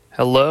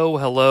Hello,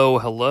 hello,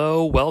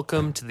 hello.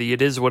 Welcome to the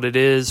It Is What It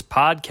Is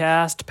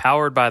podcast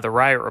powered by the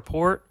Riot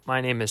Report. My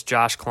name is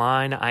Josh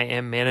Klein. I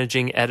am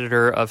managing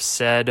editor of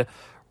said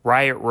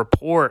Riot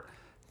Report.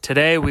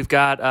 Today we've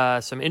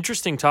got some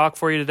interesting talk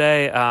for you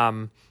today.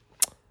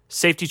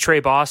 Safety Trey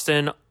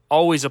Boston,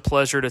 always a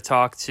pleasure to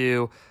talk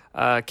to.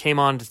 Came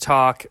on to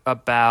talk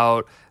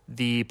about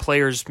the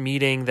players'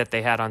 meeting that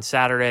they had on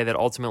Saturday that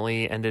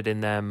ultimately ended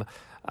in them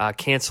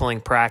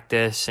canceling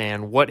practice,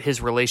 and what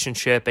his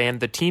relationship and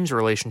the team's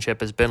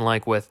relationship has been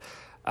like with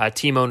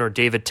team owner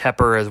David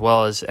Tepper, as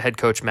well as head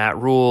coach Matt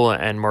Rhule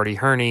and Marty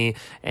Herney,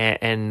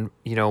 and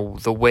you know,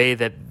 the way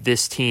that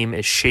this team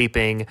is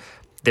shaping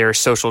their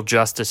social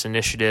justice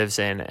initiatives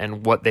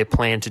and what they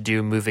plan to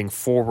do moving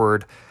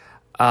forward,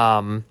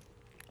 as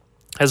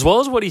well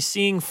as what he's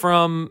seeing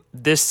from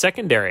this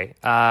secondary.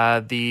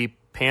 The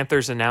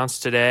Panthers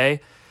announced today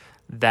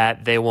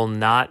that they will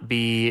not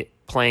be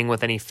playing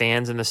with any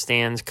fans in the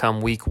stands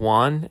come week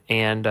one.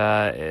 And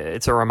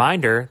it's a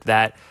reminder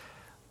that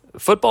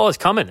football is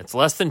coming. It's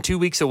less than 2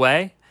 weeks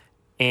away.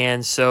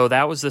 And so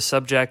that was the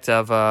subject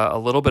of a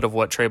little bit of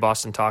what Trey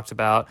Boston talked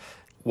about,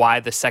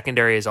 why the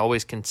secondary is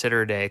always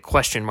considered a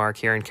question mark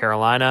here in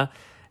Carolina.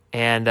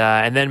 And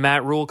then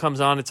Matt Rhule comes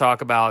on to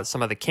talk about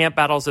some of the camp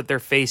battles that they're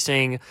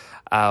facing,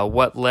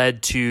 what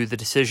led to the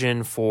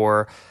decision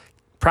for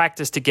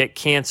practice to get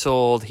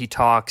canceled. He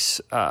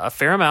talks a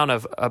fair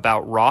amount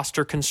about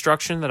roster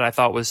construction that I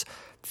thought was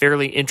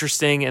fairly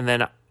interesting, and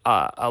then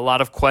a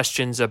lot of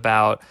questions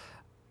about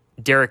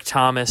Derek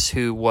Thomas,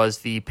 who was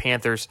the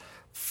Panthers'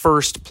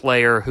 first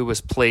player who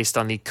was placed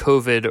on the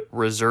COVID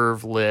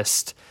reserve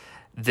list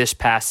this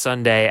past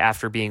Sunday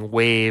after being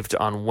waived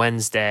on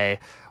Wednesday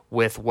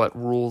with what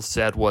Rhule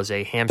said was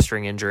a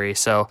hamstring injury.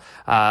 So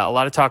a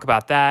lot of talk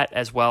about that,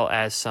 as well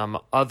as some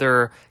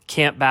other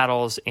camp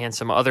battles and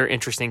some other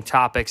interesting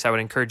topics. I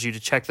would encourage you to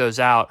check those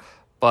out.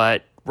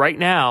 But right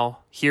now,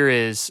 here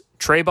is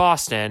Trey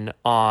Boston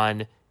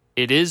on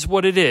It Is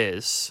What It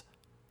Is.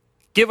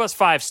 Give us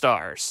 5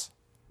 stars.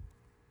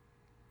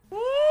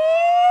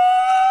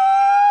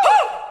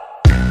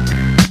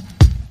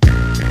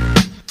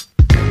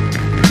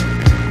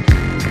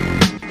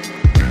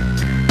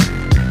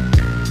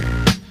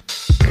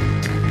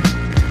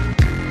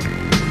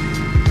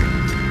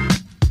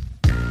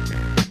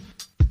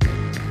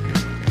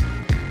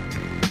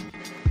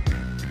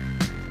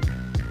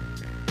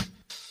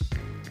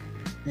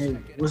 Hey,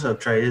 what's up,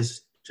 Trey?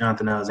 It's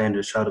Jonathan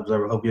Alexander, Shot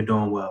Observer. Hope you're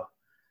doing well.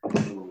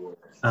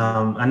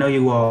 I know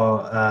you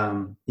all,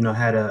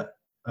 had a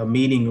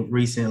meeting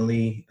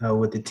recently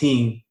with the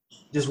team.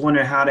 Just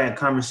wondering how that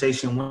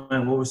conversation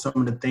went. What were some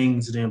of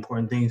the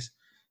important things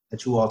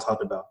that you all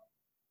talked about?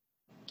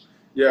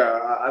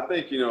 Yeah, I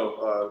think,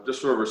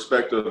 just for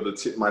respect of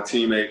my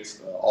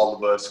teammates, all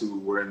of us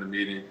who were in the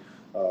meeting,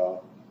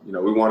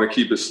 we want to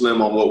keep it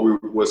slim on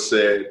what was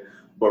said.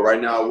 But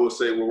right now, I will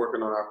say we're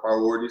working on our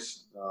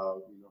priorities.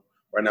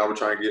 Right now, we're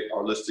trying to get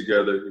our list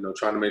together,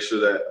 trying to make sure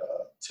that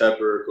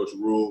Tepper, Coach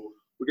Rhule,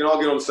 we can all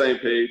get on the same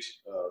page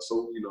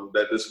so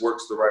that this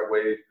works the right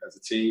way as a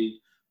team,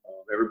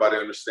 everybody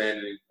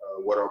understanding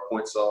what our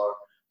points are.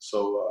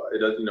 So,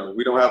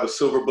 we don't have a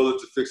silver bullet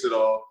to fix it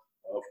all,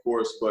 of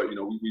course, but,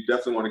 we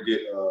definitely want to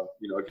get,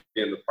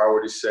 again, the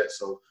priorities set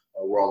so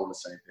we're all on the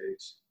same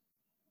page.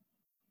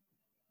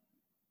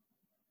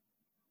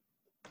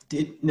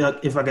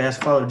 If I could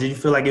ask a follow-up, did you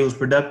feel like it was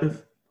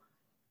productive?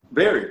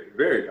 Very,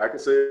 very. I can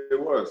say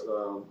it was.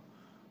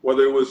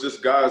 Whether it was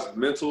just guys'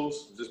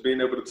 mentals, just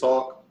being able to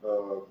talk,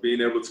 being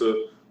able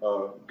to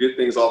get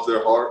things off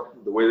their heart,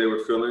 the way they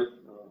were feeling.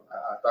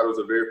 I thought it was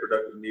a very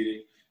productive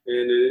meeting.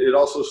 And it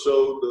also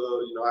showed,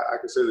 I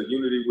can say the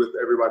unity with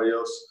everybody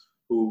else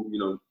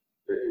who,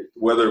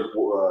 whether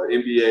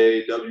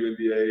NBA,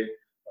 WNBA,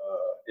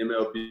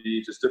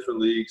 MLB, just different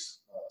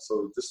leagues.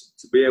 So just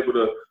to be able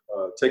to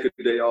take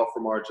a day off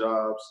from our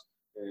jobs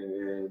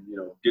and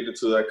get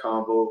into that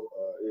combo,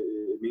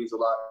 it means a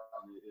lot.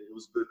 It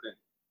was a good thing.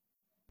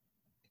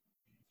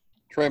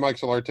 Trey, Mike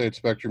Solarte at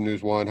Spectrum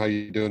News 1. How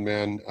you doing,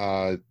 man?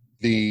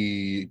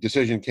 The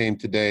decision came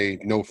today,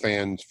 no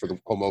fans for the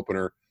home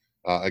opener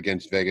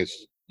against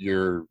Vegas.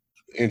 Your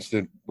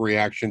instant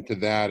reaction to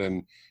that,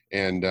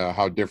 and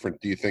how different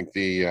do you think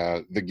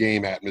the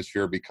game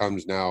atmosphere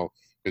becomes now?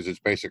 Because it's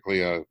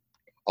basically a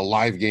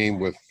live game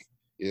with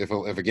if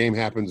a game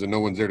happens and no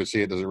one's there to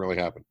see it, doesn't really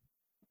happen.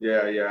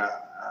 Yeah.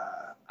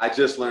 I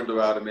just learned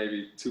about it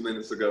maybe 2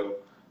 minutes ago.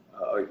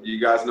 You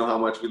guys know how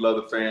much we love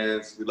the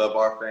fans. We love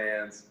our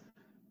fans.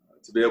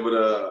 To be able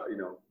to,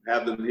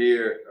 have them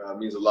here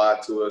means a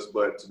lot to us.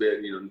 But to be,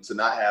 to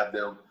not have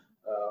them,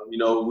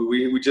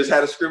 we just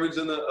had a scrimmage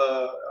in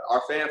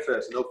our fan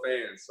fest, no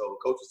fans. So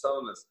coach was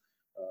telling us,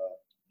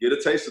 get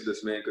a taste of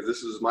this, man, because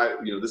this is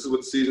this is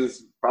what the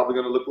season's probably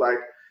going to look like.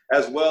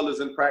 As well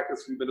as in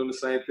practice, we've been doing the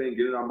same thing,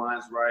 getting our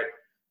minds right.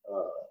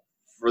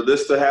 For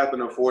this to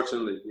happen,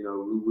 unfortunately,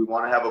 we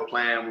want to have a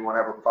plan. We want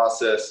to have a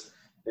process.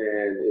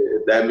 And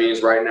that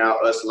means right now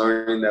us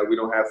learning that we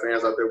don't have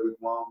fans out there week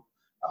one.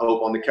 I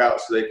hope on the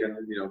couch they can,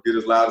 get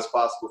as loud as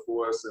possible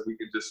for us, and we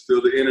can just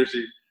feel the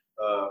energy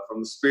from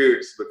the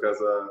spirits because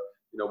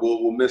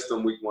we'll miss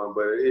them week one,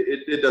 but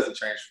it doesn't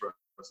change for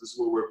us. This is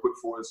what we're equipped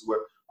for. This is what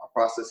our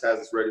process has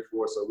us ready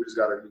for. So we just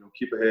got to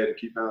keep ahead and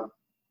keep pounding.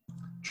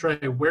 Trey,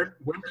 where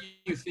do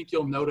you think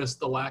you'll notice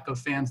the lack of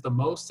fans the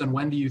most, and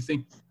when do you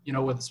think,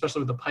 especially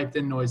with the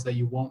piped-in noise, that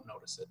you won't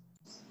notice it?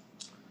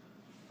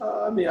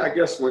 I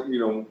guess when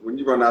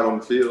you run out on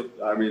the field,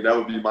 that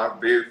would be my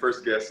very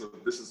first guess of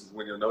this is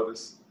when you'll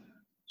notice.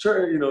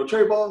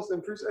 Trey Balls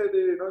and Bruce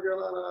North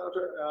Carolina,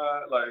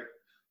 like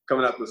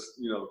coming out the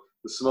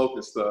smoke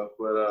and stuff.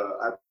 But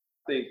I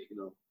think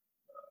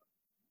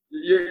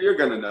you're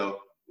gonna know.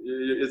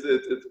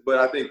 But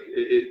I think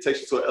it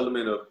takes you to an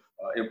element of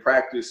in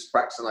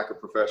practicing like a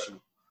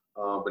professional.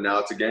 But now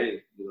it's a game,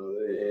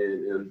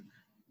 and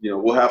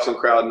we'll have some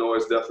crowd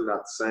noise, definitely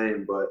not the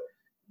same, but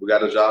we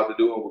got a job to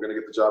do, and we're going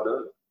to get the job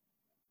done.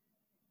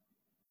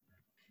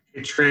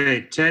 Hey,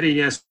 Trey, Teddy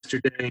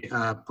yesterday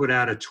put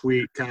out a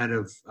tweet kind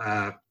of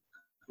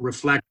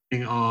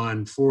reflecting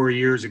on 4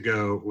 years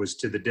ago was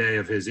to the day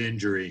of his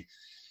injury.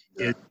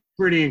 Yeah. It's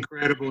pretty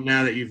incredible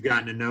now that you've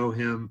gotten to know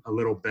him a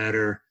little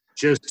better,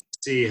 just to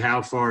see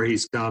how far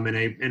he's come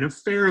in a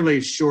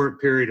fairly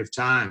short period of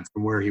time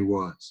from where he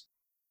was.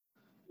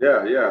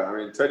 Yeah.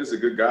 Teddy's a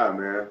good guy,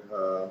 man.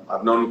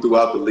 I've known him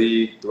throughout the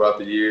league, throughout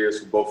the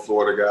years, we're both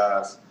Florida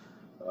guys.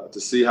 To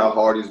see how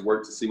hard he's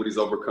worked, to see what he's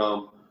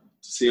overcome,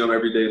 to see him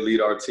every day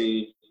lead our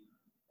team,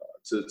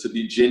 to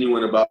be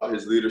genuine about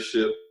his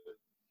leadership.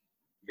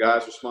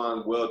 Guys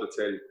respond well to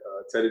Teddy.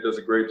 Teddy does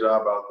a great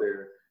job out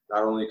there,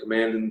 not only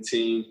commanding the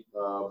team,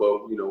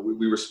 but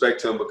we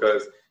respect him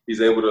because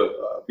he's able to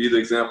be the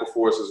example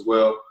for us as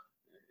well,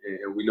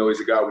 and we know he's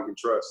a guy we can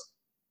trust.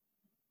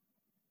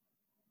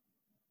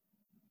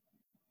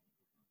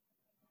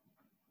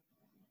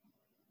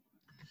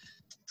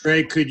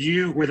 Trey, could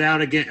you,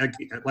 without, again,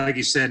 like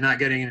you said, not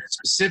getting into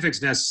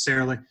specifics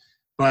necessarily,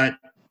 but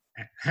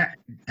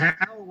how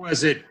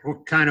was it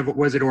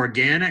was it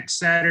organic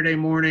Saturday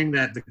morning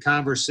that the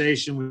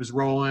conversation was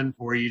rolling,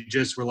 or you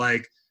just were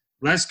like,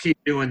 let's keep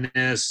doing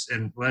this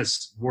and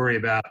let's worry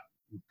about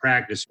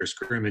practice or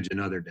scrimmage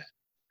another day?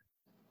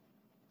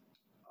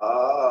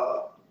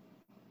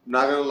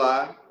 Not gonna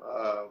lie,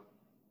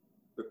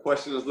 the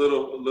question is a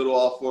little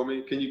off for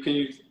me. Can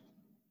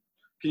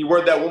you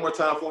word that one more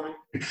time for me?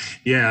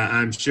 Yeah,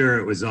 I'm sure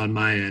it was on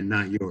my end,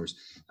 not yours.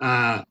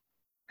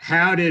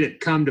 How did it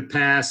come to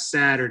pass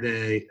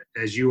Saturday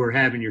as you were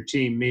having your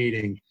team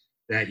meeting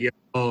that you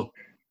all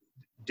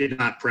did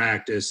not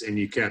practice and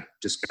you kept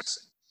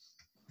discussing?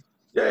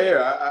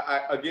 Yeah.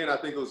 I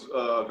think it was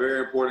a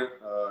very important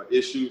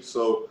issue.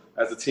 So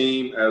as a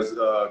team, as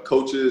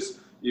coaches,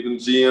 even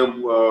GM,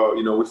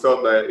 we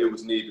felt that it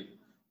was needed.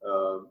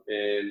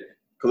 And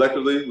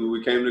collectively,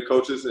 we came to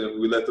coaches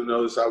and we let them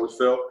know this how we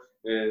felt.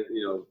 And,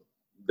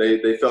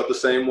 they felt the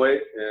same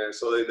way. And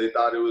so they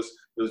thought it was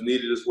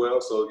needed as well.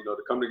 So,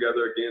 to come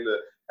together again to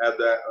have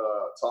that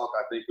talk,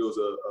 I think it was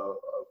a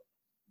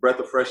breath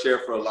of fresh air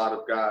for a lot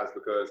of guys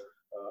because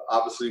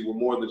obviously we're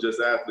more than just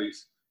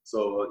athletes.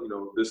 So,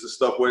 this is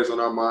stuff weighs on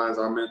our minds,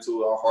 our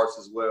mental, our hearts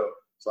as well.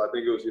 So I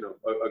think it was,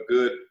 a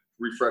good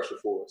refresher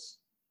for us.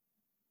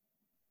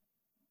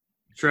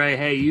 Trey,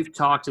 hey, you've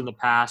talked in the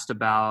past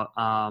about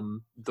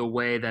the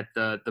way that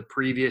the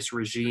previous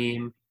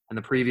regime and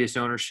the previous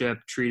ownership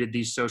treated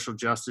these social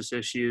justice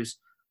issues.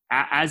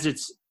 As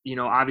it's,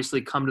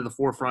 obviously come to the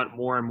forefront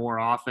more and more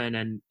often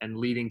and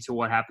leading to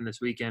what happened this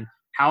weekend,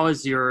 how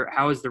has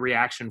the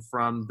reaction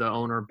from the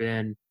owner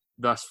been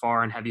thus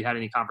far, and have you had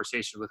any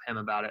conversations with him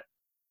about it?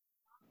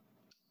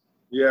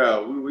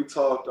 Yeah, we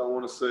talked, I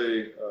want to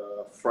say,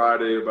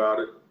 Friday about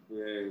it.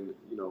 And,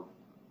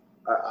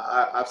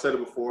 I've said it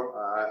before.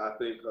 I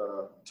think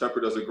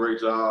Tepper does a great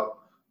job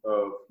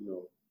of,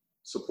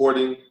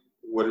 supporting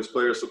what his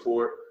players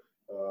support,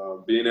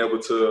 being able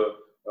to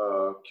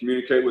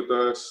communicate with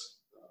us.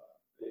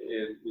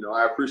 And,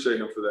 I appreciate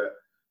him for that.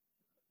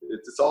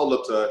 It's all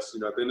up to us.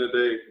 At the end of the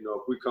day,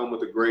 if we come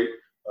with a great,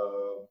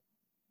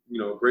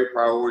 great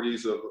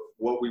priorities of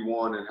what we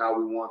want and how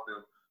we want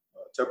them,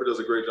 Tepper does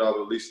a great job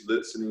of at least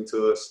listening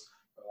to us,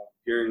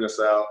 hearing us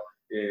out,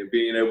 and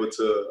being able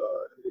to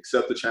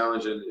accept the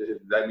challenge. And if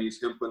that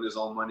means him putting his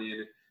own money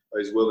in it,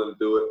 he's willing to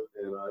do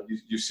it. And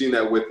you've seen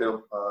that with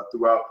him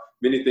throughout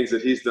many things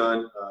that he's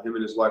done, him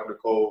and his wife,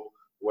 Nicole,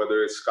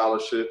 whether it's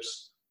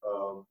scholarships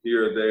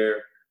here or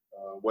there,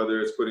 whether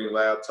it's putting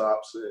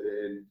laptops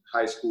in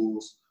high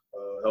schools,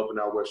 helping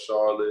out West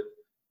Charlotte,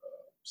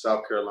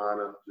 South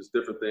Carolina, just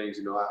different things.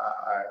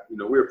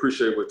 We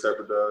appreciate what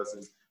Tepper does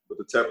and what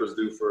the Teppers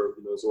do for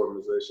this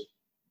organization.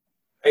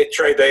 Hey,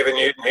 Trey, David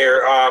Newton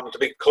here. To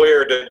be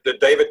clear, did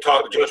David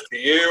talk just to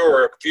you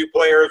or a few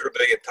players or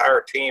the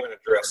entire team and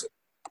address it?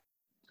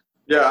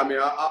 Yeah,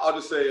 I'll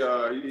just say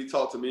he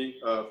talked to me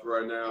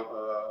for right now.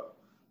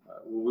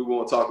 We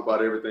won't talk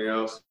about everything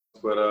else,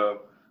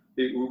 but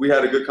we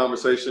had a good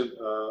conversation,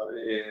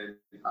 and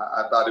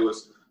I thought it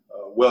was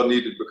well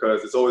needed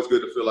because it's always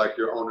good to feel like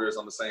your owner is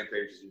on the same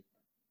page as you.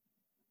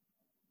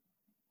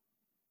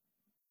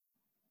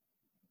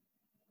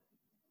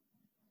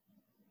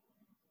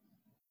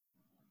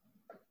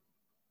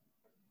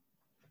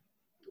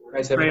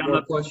 guys have any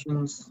more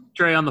questions?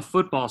 Trey, on the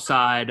football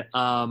side,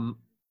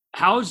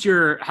 how's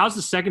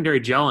the secondary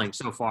gelling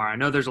so far? I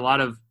know there's a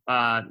lot of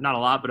not a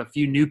lot, but a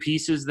few new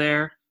pieces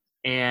there,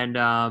 and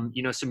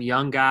some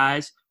young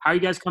guys. How are you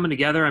guys coming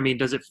together? I mean,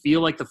 does it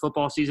feel like the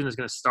football season is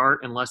going to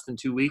start in less than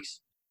 2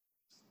 weeks?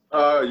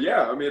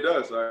 Yeah, I mean, it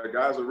does.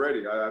 Guys are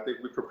ready. I think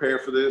we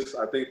prepared for this.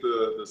 I think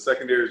the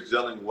secondary is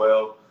gelling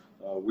well.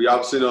 We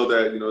obviously know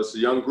that, it's a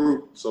young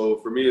group. So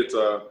for me, it's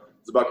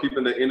about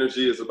keeping the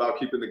energy. It's about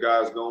keeping the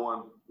guys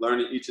going,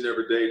 learning each and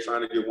every day,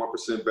 trying to get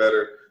 1%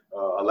 better,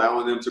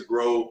 allowing them to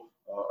grow,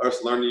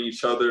 us learning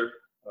each other.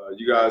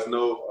 You guys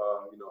know,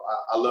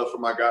 I love for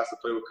my guys to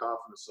play with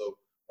confidence. So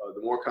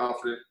the more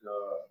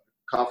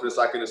confidence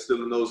I can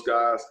instill in those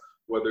guys,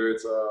 whether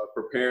it's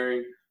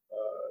preparing,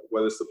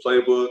 whether it's the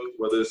playbook,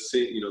 whether it's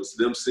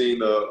them seeing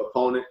the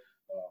opponent,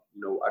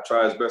 I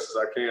try as best as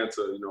I can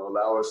to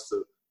allow us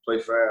to play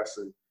fast.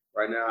 And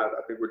right now,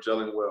 I think we're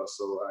gelling well.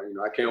 So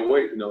I can't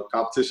wait.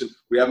 Competition.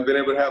 We haven't been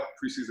able to have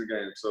preseason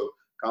games, so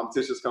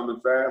competition's coming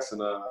fast,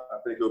 and I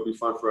think it'll be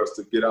fun for us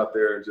to get out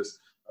there and just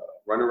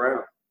run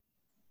around.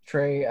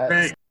 Trey,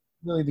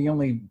 really the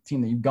only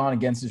team that you've gone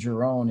against is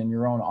your own and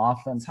your own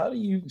offense. How do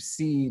you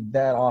see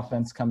that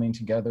offense coming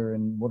together,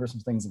 and what are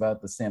some things about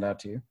it that stand out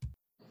to you?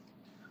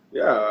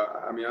 Yeah,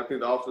 I mean, I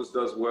think the offense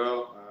does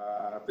well.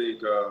 I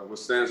think what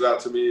stands out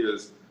to me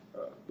is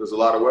there's a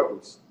lot of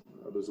weapons.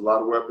 There's a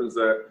lot of weapons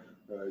that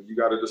you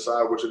got to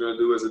decide what you're going to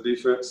do as a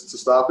defense to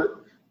stop it.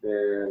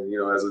 And,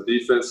 as a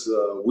defense,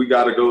 we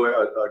got to go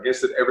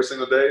against it every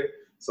single day.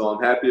 So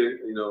I'm happy,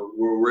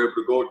 we're able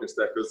to go against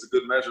that because it's a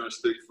good measuring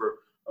stick for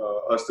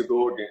us to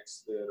go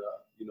against. And,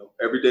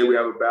 every day we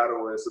have a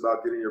battle, and it's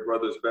about getting your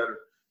brothers better.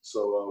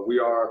 So we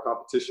are our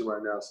competition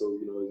right now. So,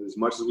 as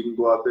much as we can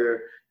go out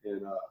there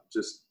and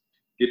just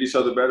get each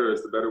other better,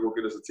 the better we'll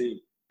get as a team.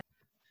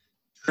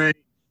 Trey,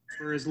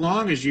 for as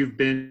long as you've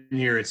been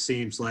here, it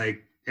seems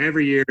like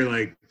every year,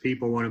 like,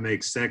 people want to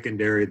make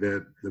secondary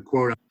the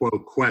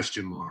quote-unquote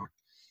question mark.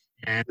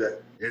 And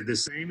the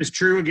same is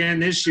true again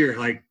this year.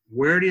 Like,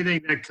 where do you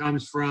think that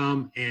comes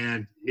from,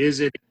 and is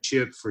it a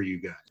chip for you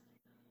guys?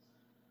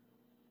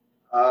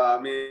 I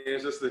mean,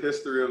 it's just the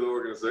history of the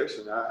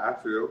organization, I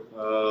feel.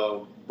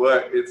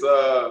 But it's,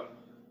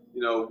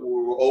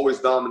 we're always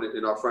dominant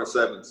in our front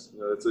sevens.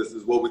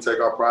 It's what we take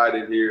our pride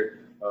in here,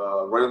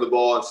 running the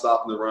ball and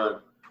stopping the run.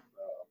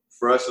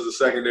 For us as a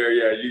secondary,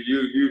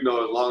 you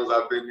know, as long as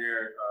I've been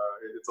here,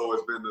 it's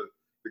always been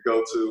the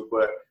go-to.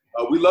 But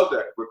we love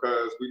that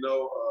because we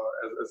know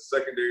as a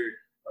secondary,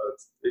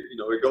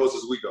 it goes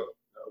as we go.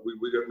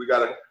 We got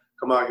to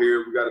come out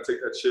here, we got to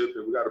take that chip,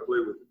 and we got to play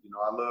with it.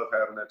 I love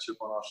having that chip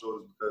on our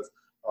shoulders because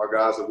our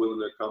guys are willing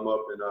to come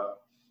up and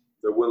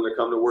they're willing to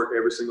come to work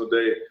every single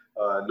day,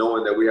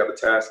 knowing that we have a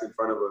task in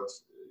front of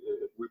us.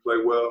 If we play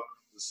well,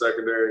 the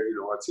secondary,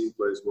 our team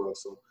plays well.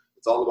 So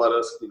it's all about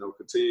us,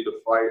 continue to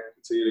fight,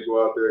 continue to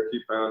go out there,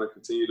 keep pounding,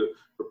 continue to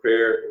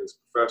prepare as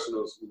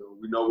professionals.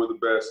 We know we're the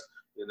best,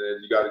 and then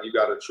you got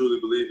to truly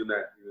believe in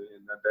that,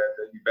 and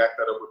that you back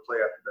that up with play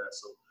after that.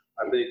 So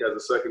I think as a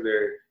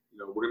secondary,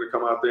 we're going to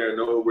come out there and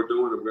know what we're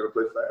doing, and we're going to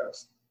play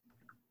fast.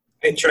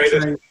 Hey, Trey,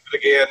 this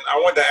again, I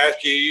wanted to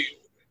ask you,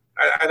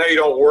 I know you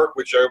don't work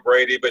with Joe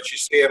Brady, but you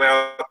see him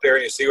out there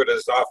and you see what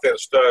his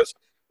offense does.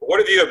 What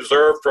have you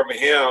observed from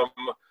him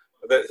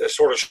that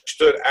sort of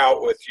stood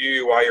out with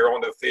you while you're on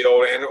the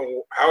field, and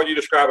how would you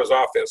describe his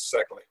offense,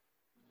 secondly?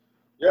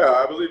 Yeah,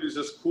 I believe he's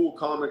just cool,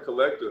 calm, and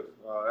collective.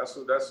 That's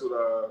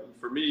what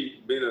for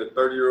me, being a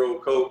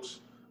 30-year-old coach,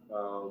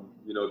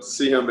 to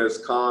see him as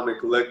calm and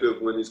collective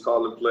when he's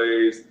calling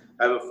plays,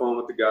 having fun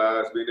with the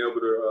guys, being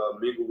able to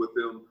mingle with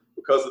them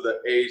because of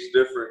the age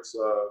difference.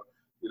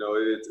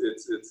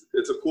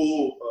 It's a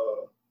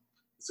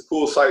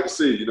cool sight to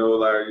see. We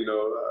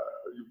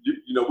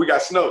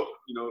got snow.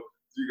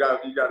 You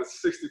got a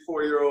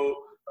 64-year-old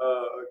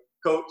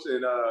coach,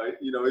 and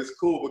it's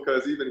cool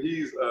because even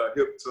he's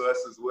hip to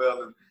us as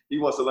well, and he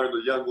wants to learn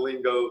the young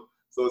lingo.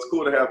 So it's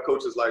cool to have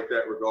coaches like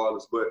that,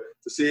 regardless. But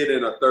to see it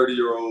in a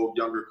 30-year-old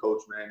younger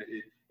coach, man,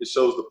 it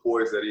shows the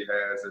poise that he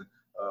has, and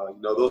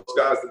those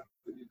guys,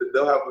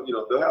 they'll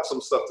have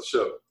some stuff to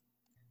show.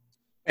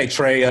 Hey,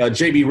 Trey,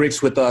 JB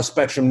Ricks with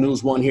Spectrum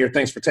News 1 here.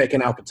 Thanks for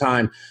taking out the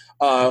time.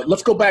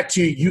 Let's go back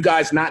to you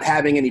guys not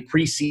having any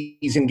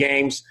preseason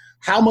games.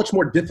 How much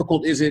more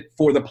difficult is it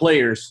for the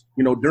players,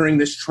 during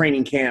this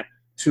training camp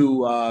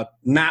to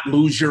not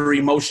lose your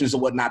emotions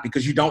and whatnot,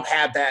 because you don't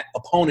have that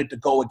opponent to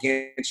go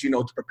against,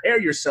 to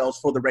prepare yourselves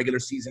for the regular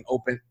season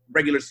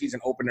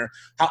opener?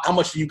 How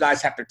much do you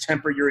guys have to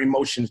temper your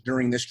emotions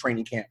during this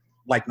training camp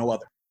like no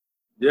other?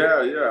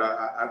 Yeah.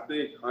 I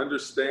think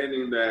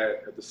understanding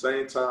that at the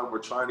same time we're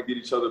trying to get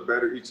each other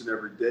better each and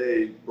every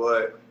day,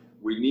 but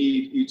we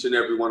need each and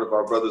every one of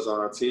our brothers on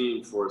our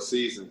team for a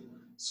season.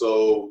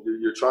 So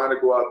you're trying to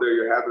go out there,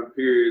 you're having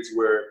periods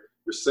where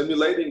you're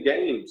simulating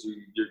games.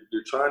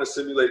 You're trying to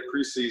simulate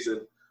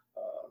preseason,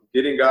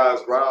 getting guys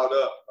riled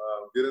up,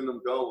 getting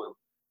them going,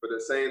 but at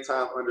the same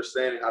time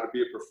understanding how to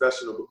be a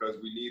professional because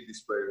we need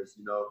these players.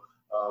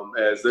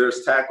 As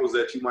there's tackles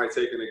that you might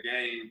take in a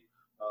game,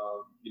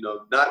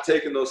 Not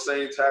taking those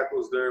same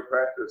tackles during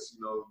practice,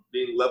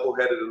 being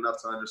level-headed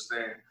enough to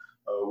understand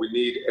we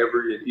need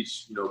every and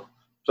each,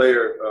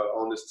 player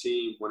on this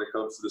team when it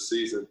comes to the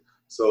season.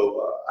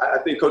 So I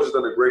think Coach has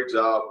done a great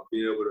job of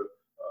being able to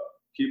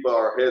keep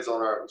our heads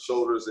on our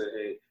shoulders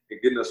and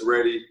getting us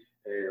ready.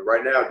 And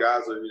right now,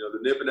 guys are,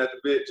 they're nipping at the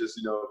bit, just,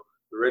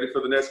 they're ready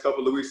for the next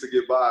couple of weeks to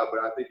get by.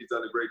 But I think he's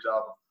done a great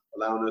job of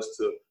allowing us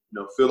to,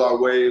 feel our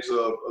waves of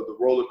the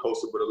roller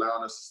coaster, but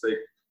allowing us to stay,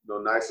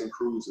 nice and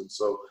cruising.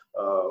 So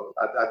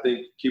I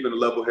think keeping a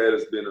level head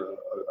has been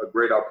a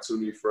great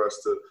opportunity for us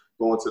to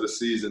go into the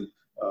season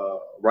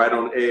right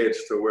on edge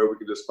to where we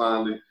can just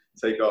finally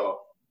take off.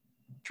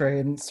 Trey,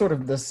 in sort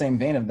of the same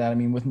vein of that, I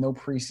mean, with no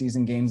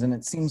preseason games, and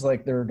it seems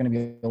like there are going to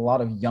be a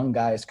lot of young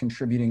guys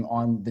contributing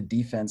on the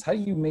defense. How do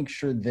you make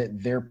sure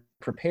that they're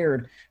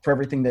prepared for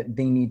everything that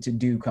they need to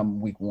do come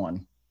week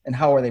one? And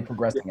how are they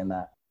progressing in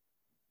that?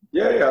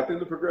 Yeah, I think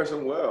they're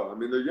progressing well. I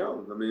mean, they're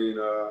young. I mean,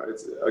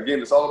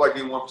 it's all about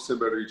getting 1%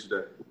 better each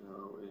day.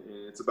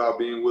 And it's about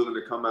being willing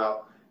to come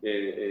out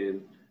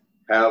and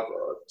have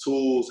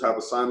tools, have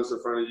assignments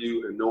in front of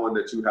you, and knowing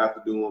that you have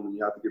to do them and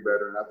you have to get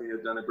better. And I think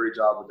they've done a great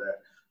job with that.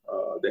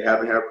 They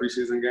haven't had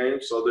preseason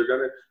games, so they're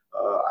going to,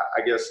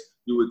 I guess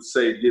you would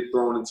say, get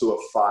thrown into a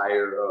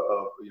fire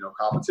of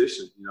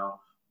competition,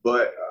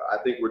 But I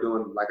think we're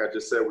doing, like I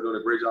just said, we're doing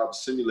a great job of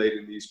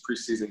simulating these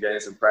preseason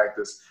games in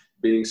practice,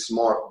 being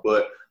smart,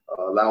 but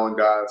allowing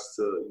guys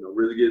to,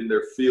 really get in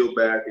their feel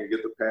back and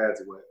get the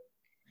pads wet.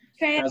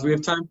 Guys, we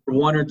have time for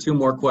one or two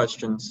more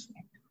questions.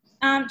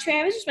 Trey,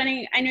 I was just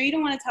wondering, I know you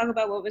don't want to talk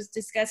about what was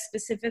discussed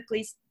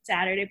specifically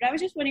Saturday, but I was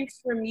just wondering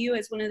from you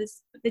as one of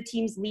the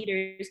team's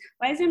leaders,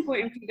 why is it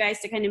important for you guys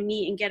to kind of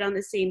meet and get on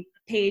the same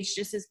page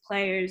just as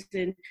players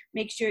and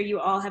make sure you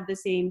all have the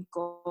same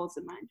goals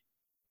in mind?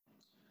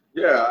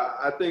 Yeah,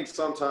 I think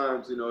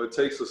sometimes, it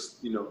takes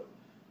us,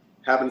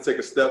 having to take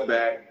a step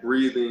back,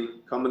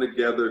 breathing, coming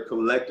together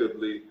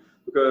collectively,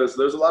 because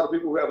there's a lot of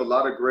people who have a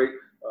lot of great,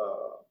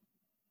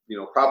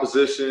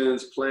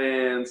 propositions,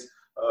 plans,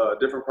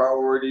 different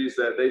priorities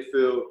that they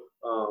feel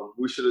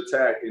we should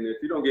attack. And if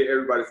you don't get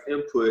everybody's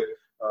input,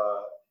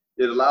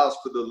 it allows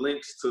for the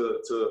links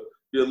to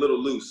be a little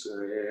loose.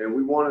 And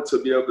we wanted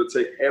to be able to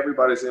take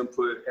everybody's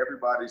input,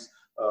 everybody's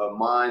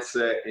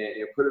mindset,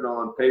 and put it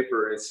on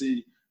paper and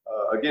see,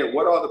 again,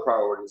 what are the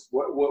priorities?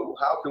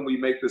 How can we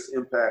make this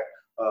impact,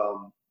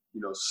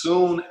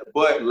 soon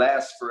but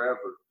last forever?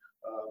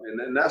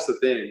 And that's the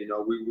thing,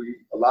 we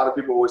a lot of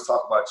people always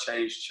talk about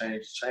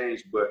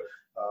change, but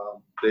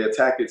they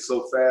attack it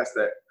so fast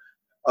that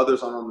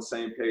others aren't on the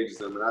same page as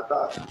them. And I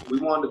thought we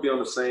wanted to be on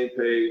the same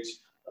page,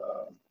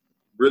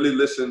 really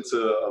listen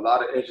to a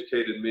lot of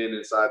educated men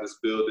inside this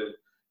building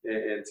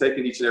and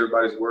taking each and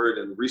everybody's word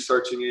and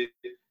researching it,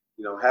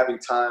 having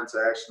time to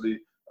actually,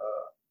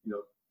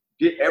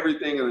 get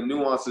everything and the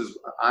nuances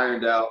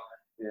ironed out.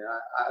 And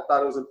I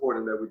thought it was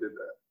important that we did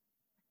that.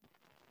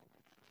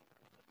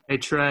 Hey,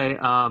 Trey.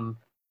 All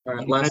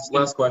right,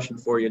 last question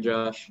for you,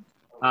 Josh.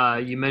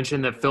 You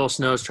mentioned that Phil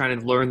Snow's trying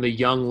to learn the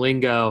young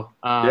lingo.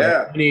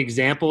 Yeah. Any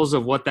examples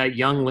of what that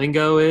young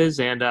lingo is?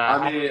 And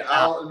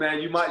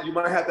man, you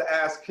might have to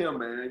ask him,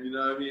 man. You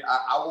know what I mean?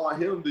 I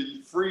want him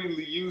to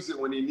freely use it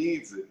when he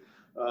needs it.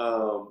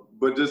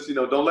 But just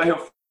don't let him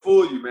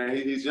fool you, man.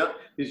 He's young.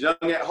 He's young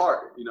at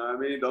heart. You know what I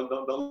mean?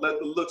 Don't let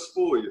the looks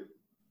fool you.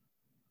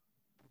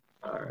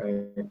 All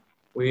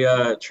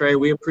right. Trey,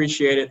 we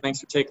appreciate it. Thanks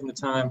for taking the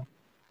time.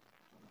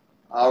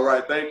 All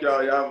right. Thank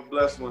y'all. Y'all have a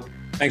blessed one.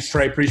 Thanks,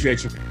 Trey.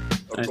 Appreciate you.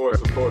 Of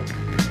course.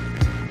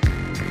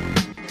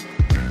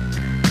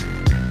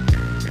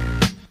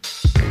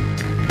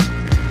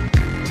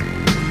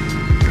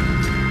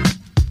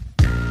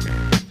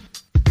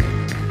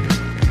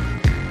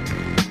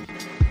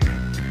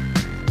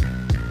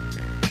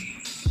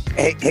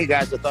 Hey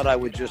guys, I thought I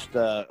would just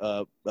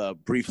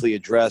briefly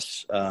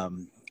address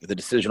the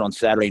decision on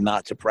Saturday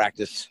not to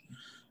practice.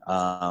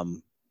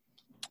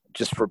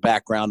 Just for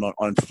background,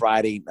 on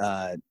Friday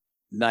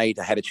night,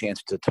 I had a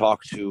chance to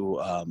talk to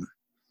a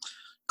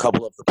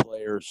couple of the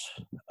players.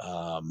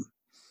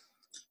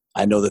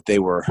 I know that they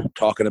were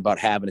talking about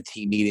having a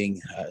team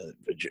meeting,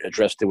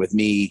 addressed it with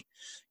me,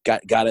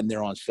 got in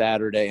there on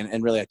Saturday,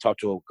 and really I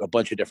talked to a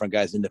bunch of different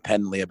guys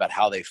independently about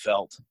how they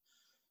felt.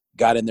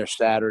 Got in there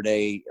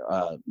Saturday,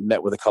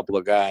 met with a couple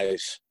of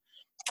guys.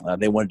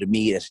 They wanted to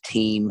meet as a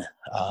team,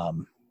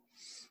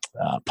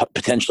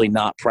 potentially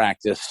not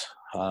practice.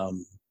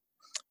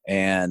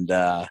 And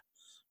I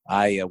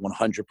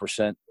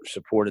 100%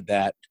 supported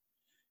that.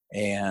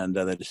 And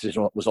the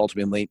decision was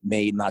ultimately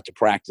made not to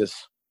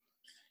practice.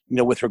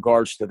 With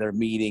regards to their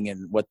meeting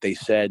and what they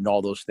said and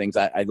all those things,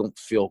 I don't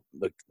feel,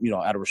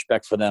 out of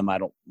respect for them, I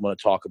don't want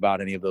to talk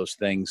about any of those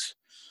things.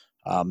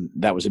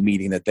 That was a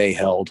meeting that they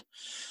held.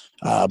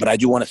 But I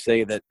do want to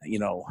say that,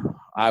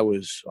 I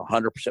was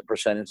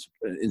 100%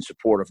 in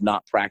support of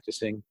not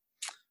practicing.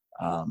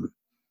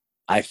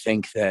 I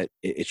think that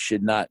it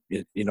should not,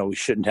 we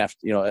shouldn't have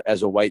to,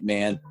 as a white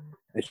man,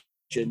 it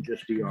shouldn't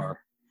just be our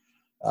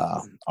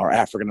our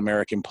African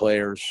American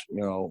players,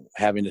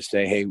 having to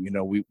say, hey,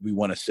 we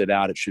want to sit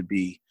out. It should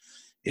be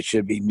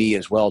me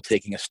as well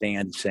taking a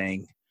stand and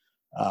saying,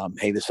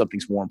 hey,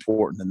 something's more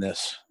important than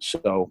this.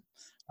 So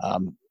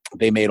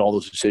they made all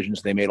those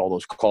decisions. They made all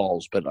those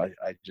calls. But I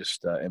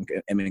just am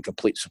in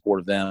complete support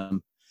of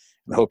them.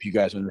 And I hope you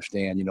guys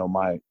understand,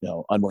 my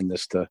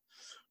unwillingness to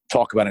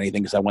talk about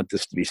anything, because I want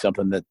this to be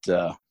something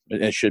that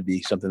it should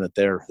be something that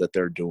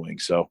they're doing.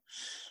 So,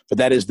 but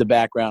that is the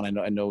background.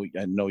 I know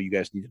you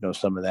guys need to know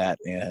some of that,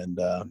 and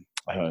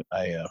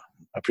I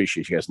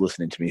appreciate you guys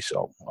listening to me.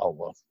 So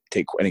I'll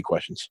take any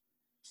questions.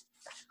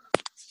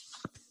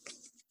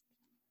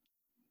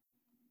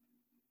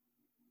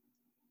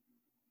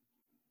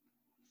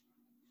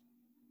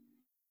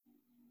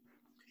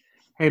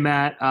 Hey,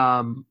 Matt.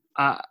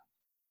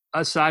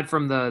 Aside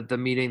from the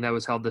meeting that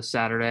was held this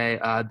Saturday,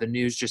 the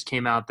news just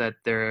came out that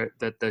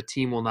the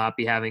team will not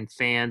be having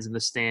fans in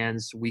the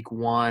stands week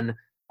 1.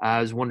 I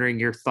was wondering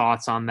your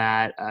thoughts on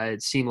that.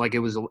 It seemed like it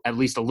was at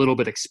least a little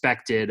bit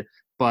expected,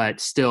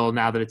 but still,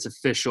 now that it's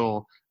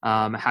official,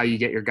 how you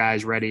get your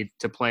guys ready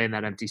to play in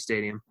that empty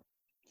stadium.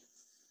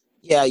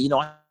 Yeah,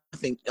 I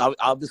think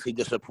obviously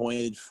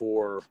disappointed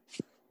for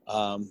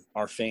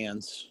our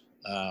fans.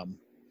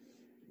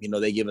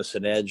 They give us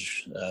an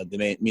edge.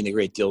 They mean a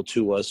great deal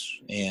to us,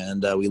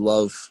 and we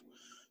love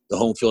the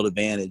home field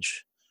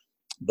advantage.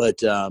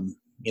 But, obviously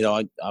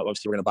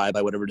we're going to abide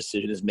by whatever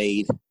decision is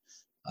made.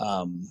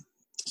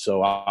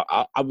 So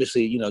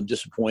obviously,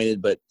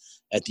 disappointed, but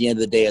at the end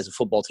of the day, as a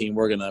football team,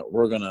 we're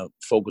gonna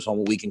focus on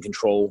what we can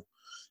control,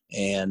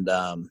 and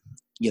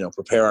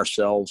prepare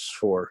ourselves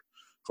for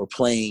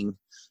playing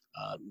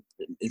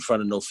in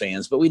front of no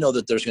fans. But we know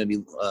that there's going to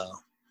be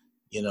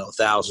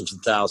thousands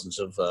and thousands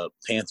of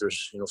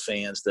Panthers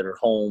fans that are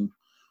home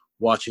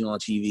watching on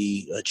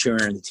TV,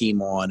 cheering the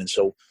team on, and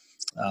so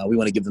we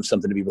want to give them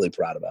something to be really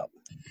proud about.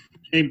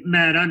 Hey,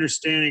 Matt,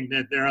 understanding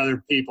that there are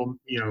other people,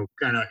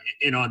 kind of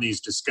in on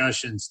these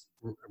discussions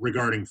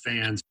regarding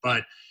fans,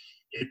 but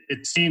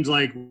it seems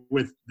like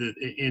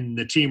in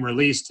the team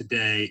release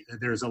today,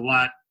 there's a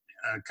lot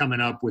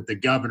coming up with the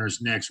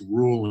governor's next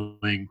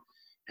ruling.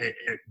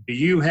 Do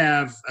you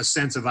have a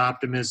sense of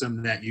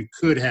optimism that you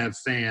could have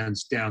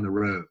fans down the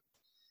road?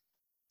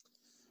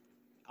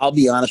 I'll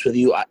be honest with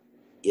you,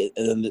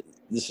 and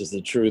this is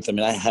the truth. I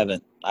mean, I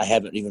haven't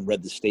even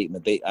read the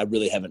statement. I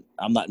really haven't.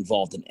 I'm not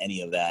involved in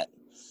any of that.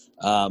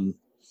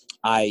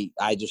 I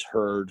just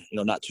heard,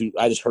 not too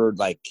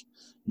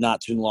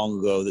long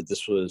ago that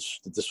this was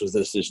the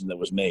decision that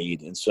was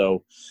made. And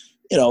so,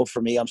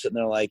 for me, I'm sitting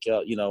there like,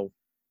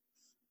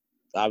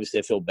 obviously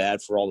I feel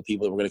bad for all the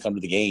people that were going to come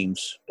to the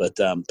games, but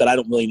I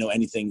don't really know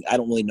anything. I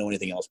don't really know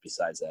anything else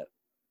besides that.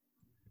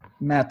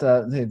 Matt,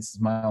 it's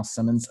Miles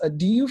Simmons.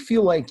 Do you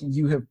feel like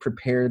you have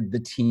prepared the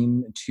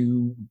team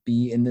to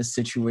be in this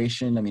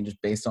situation? I mean,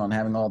 just based on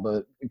having all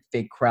the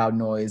fake crowd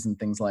noise and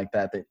things like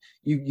that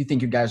you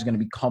think your guys are going to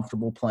be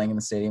comfortable playing in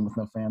the stadium with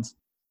no fans?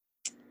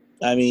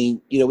 I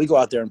mean, we go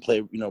out there and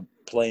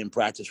play and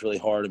practice really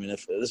hard. I mean,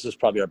 this is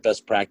probably our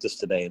best practice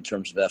today in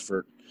terms of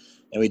effort,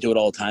 and we do it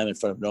all the time in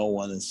front of no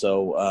one. And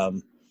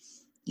so,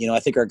 I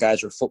think our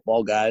guys are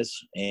football guys,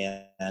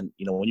 and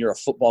when you're a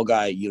football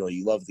guy,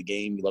 you love the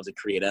game, you love to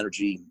create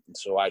energy. And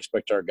so I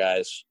expect our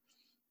guys,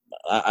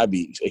 I'd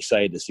be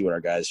excited to see what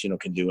our guys,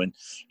 can do. And,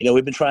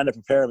 we've been trying to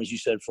prepare them, as you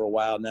said, for a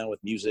while now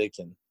with music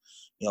and,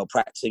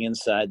 practicing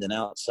inside and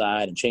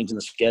outside and changing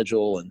the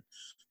schedule and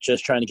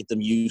just trying to get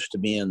them used to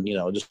being,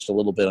 just a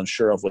little bit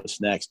unsure of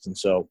what's next. And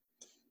so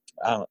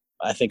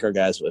I think our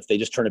guys, if they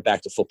just turn it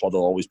back to football,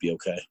 they'll always be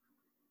okay.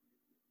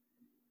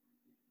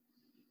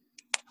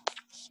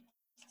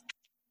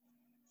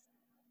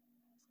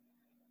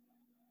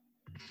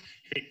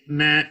 Hey,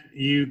 Matt,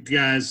 you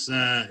guys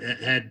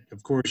had,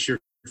 of course, your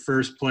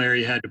first player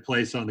you had to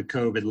place on the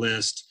COVID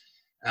list.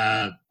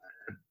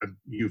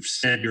 You've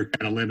said you're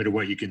kind of limited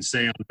what you can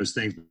say on those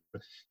things.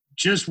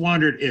 Just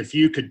wondered if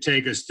you could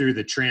take us through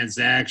the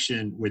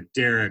transaction with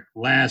Derek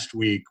last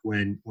week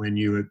when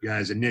you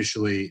guys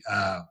initially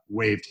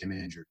waived him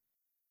injured.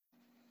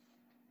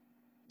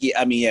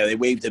 Yeah, they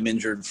waived him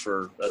injured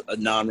for a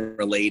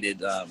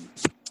non-related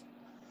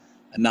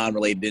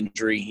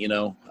injury.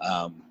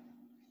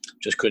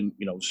 Just couldn't,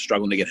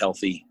 struggling to get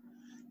healthy.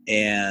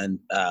 And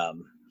I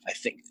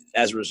think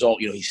as a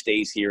result, he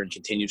stays here and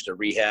continues to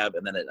rehab.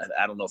 And then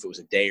I don't know if it was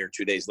a day or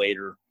 2 days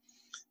later,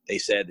 they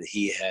said that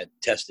he had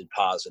tested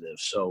positive.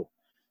 So,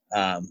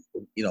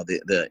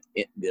 the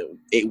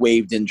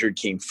waived injured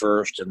came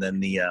first, and then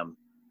the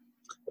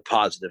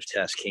positive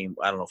test came,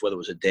 I don't know whether it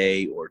was a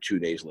day or 2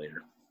 days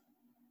later.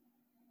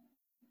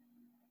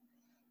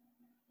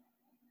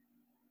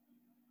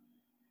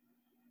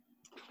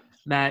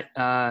 Matt,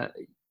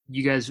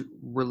 you guys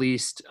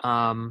released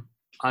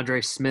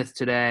Andre Smith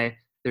today.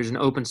 There's an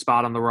open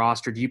spot on the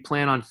roster. Do you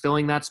plan on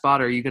filling that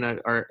spot, or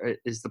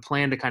is the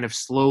plan to kind of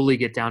slowly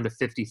get down to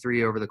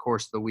 53 over the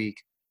course of the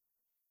week?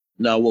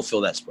 No, we'll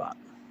fill that spot.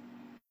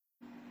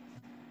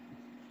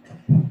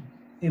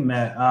 Hey,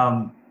 Matt.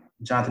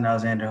 Jonathan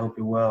Alexander, hope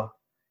you're well.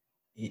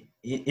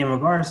 In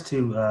regards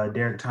to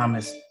Derek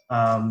Thomas,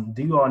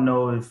 Do you all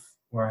know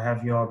or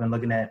have you all been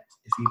looking at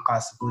if he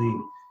possibly,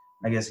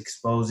 I guess,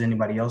 exposed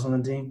anybody else on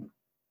the team?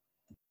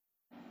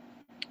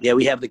 Yeah,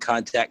 we have the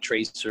contact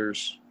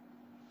tracers,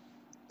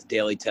 the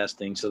daily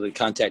testing. So the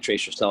contact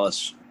tracers tell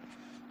us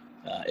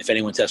if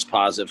anyone tests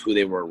positive, who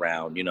they were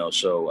around,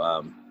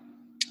 So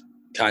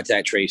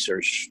contact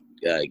tracers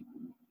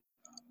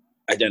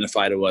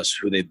identify to us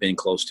who they've been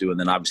close to, and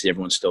then obviously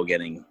everyone's still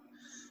getting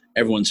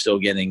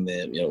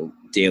the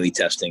daily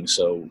testing.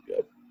 So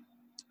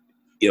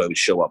it would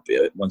show up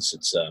once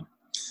it's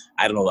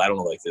I don't know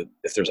like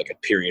if there's like a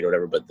period or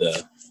whatever, but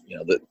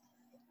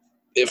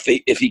if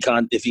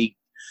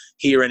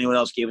he or anyone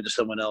else gave it to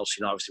someone else,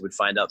 obviously would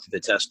find out through the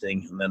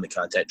testing, and then the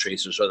contact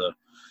tracers are the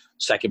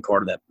second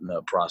part of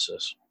that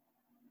process.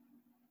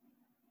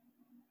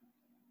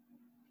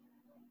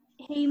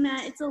 Hey,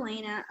 Matt, it's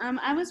Elena.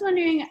 I was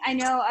wondering, I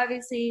know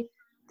obviously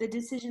the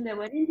decision that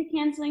went into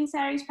canceling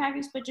Saturday's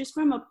practice, but just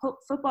from a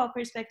football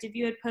perspective,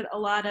 you had put a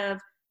lot of,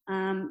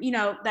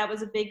 that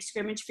was a big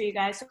scrimmage for you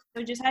guys.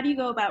 So just how do you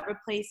go about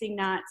replacing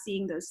not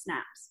seeing those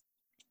snaps?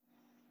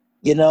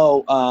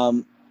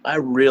 I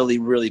really,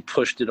 really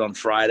pushed it on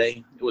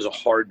Friday. It was a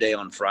hard day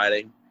on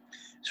Friday,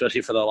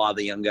 especially for a lot of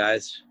the young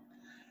guys.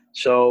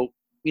 So,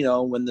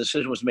 when the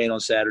decision was made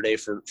on Saturday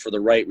for the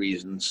right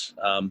reasons,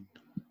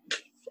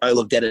 I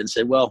looked at it and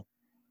said, well,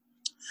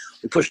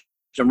 we pushed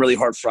them really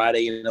hard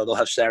Friday. They'll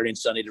have Saturday and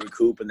Sunday to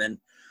recoup. And then,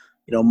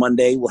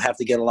 Monday we'll have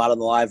to get a lot of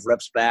the live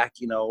reps back,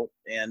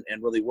 and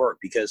really work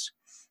because,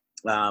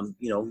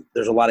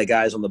 there's a lot of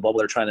guys on the bubble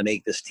that are trying to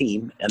make this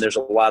team. And there's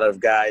a lot of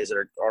guys that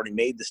are already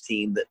made this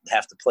team that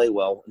have to play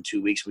well in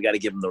 2 weeks. We got to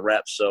give them the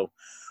reps. So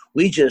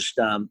we just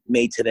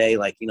made today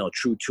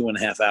true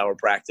 2.5 hour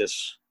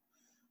practice,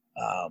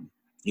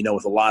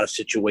 with a lot of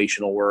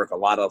situational work, a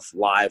lot of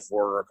live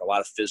work, a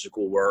lot of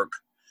physical work.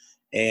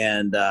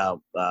 And,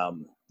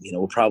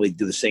 we'll probably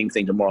do the same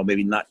thing tomorrow,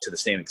 maybe not to the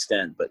same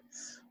extent, but,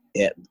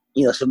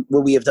 so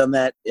would we have done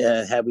that?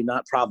 Had we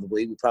not?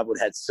 Probably. We probably would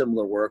have had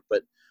similar work,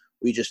 but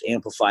we just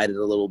amplified it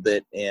a little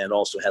bit and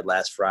also had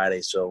last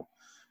Friday. So,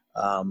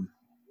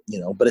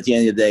 but at the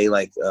end of the day,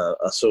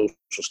 a social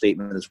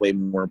statement is way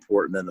more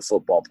important than the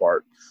football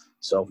part.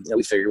 So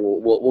we figure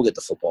we'll get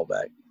the football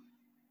back.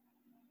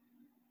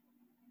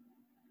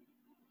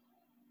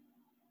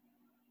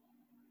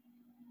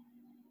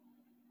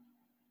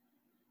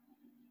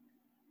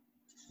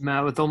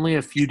 Matt, with only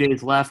a few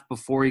days left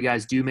before you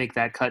guys do make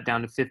that cut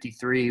down to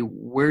 53,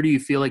 where do you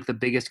feel like the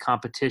biggest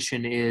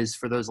competition is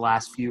for those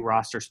last few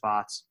roster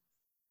spots?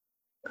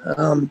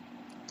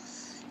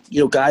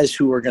 Guys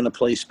who are going to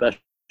play special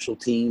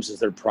teams as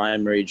their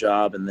primary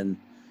job, and then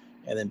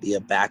be a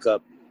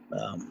backup,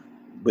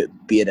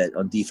 be it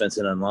on defense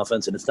and on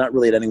offense. And it's not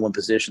really at any one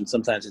position.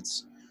 Sometimes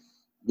it's,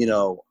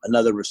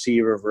 another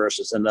receiver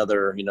versus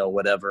another,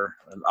 whatever,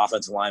 an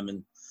offensive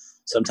lineman.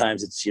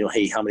 Sometimes it's,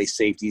 hey, how many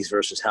safeties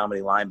versus how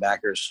many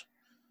linebackers.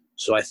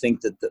 So I think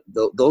that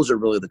those are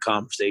really the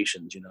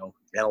conversations, and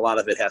a lot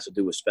of it has to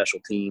do with special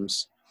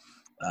teams.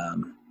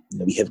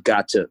 We've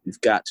got to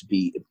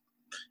be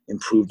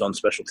improved on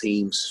special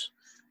teams.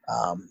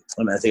 I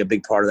think a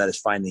big part of that is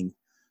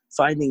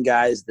finding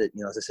guys that,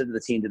 as I said to the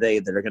team today,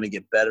 that are going to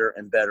get better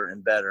and better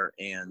and better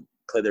and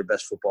play their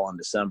best football in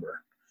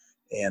December.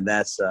 And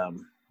that's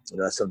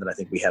something I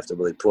think we have to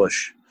really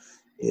push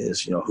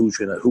is,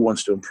 who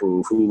wants to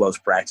improve, who loves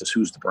practice,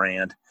 who's the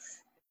brand.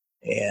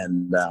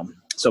 And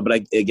but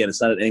again,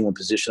 it's not at any one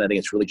position. I think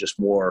it's really just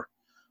more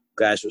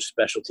guys with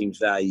special teams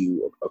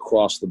value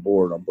across the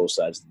board on both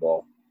sides of the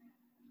ball.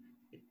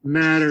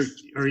 Matt,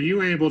 are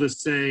you able to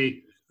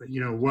say,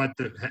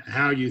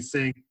 how you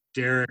think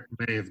Derek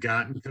may have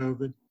gotten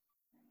COVID?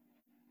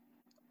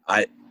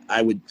 I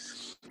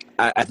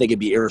think it'd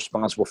be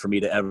irresponsible for me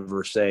to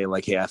ever say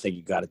hey, I think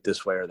you got it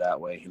this way or that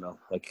way.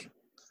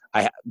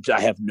 I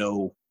have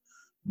no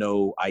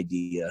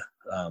idea.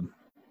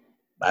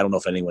 I don't know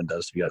if anyone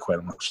does, to be quite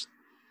honest.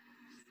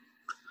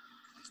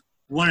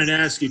 Wanted to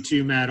ask you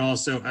too, Matt,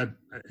 also,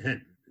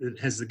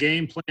 has the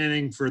game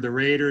planning for the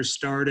Raiders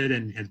started,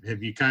 and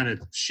have you kind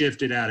of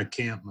shifted out of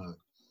camp mode?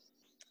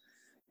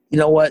 You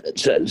know what?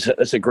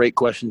 That's a great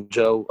question,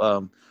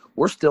 Joe.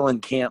 We're still in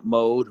camp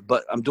mode,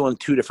 but I'm doing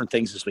two different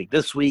things this week.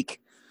 This week,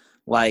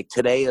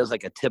 today is a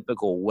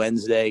typical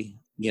Wednesday,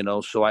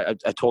 so I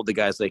told the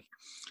guys,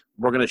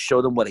 we're going to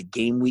show them what a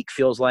game week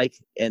feels like.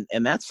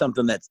 And that's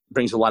something that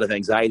brings a lot of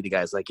anxiety to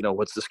guys.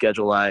 What's the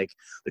schedule like?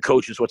 The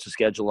coaches, what's the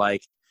schedule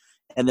like?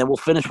 And then we'll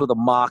finish with a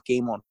mock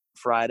game on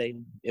Friday.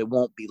 It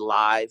won't be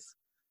live.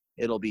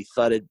 It'll be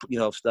thudded,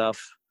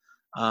 stuff.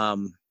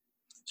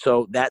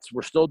 So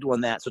we're still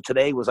doing that. So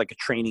today was a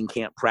training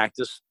camp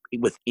practice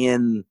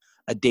within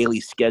a daily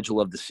schedule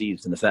of the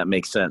season, if that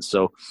makes sense.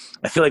 So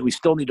I feel like we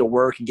still need to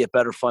work and get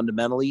better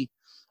fundamentally.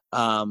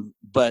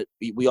 But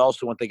we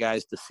also want the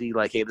guys to see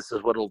hey, this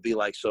is what it'll be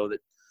like, so that,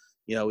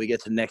 we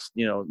get to next,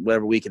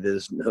 whatever week it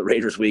is, the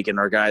Raiders week, and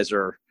our guys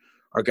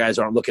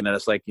aren't looking at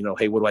us hey,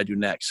 what do I do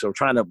next? So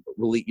trying to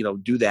really,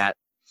 do that.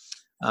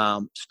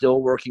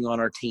 Still working on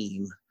our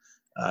team.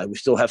 We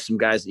still have some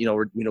guys,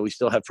 we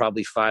still have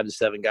probably 5 to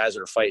 7 guys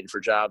that are fighting for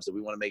jobs that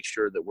we want to make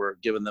sure that we're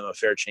giving them a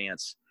fair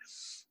chance.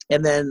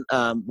 And then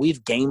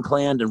we've game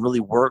planned and really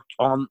worked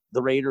on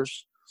the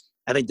Raiders.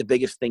 I think the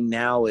biggest thing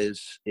now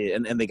is,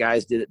 and the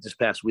guys did it this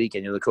past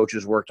weekend, the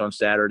coaches worked on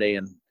Saturday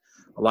and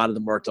a lot of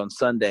them worked on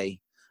Sunday.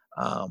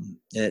 And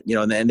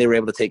they were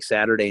able to take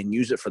Saturday and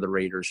use it for the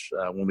Raiders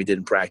when we did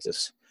in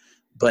practice.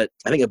 But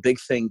I think a big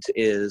thing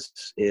is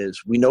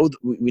we know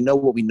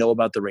what we know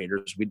about the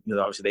Raiders. We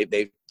obviously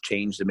they've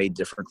changed and made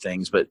different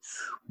things, but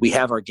we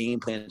have our game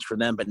plans for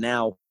them. But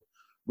now,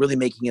 really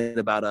making it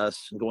about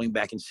us and going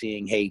back and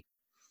seeing, hey,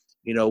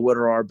 what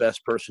are our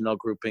best personnel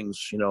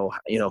groupings? Who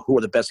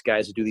are the best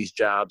guys to do these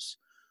jobs?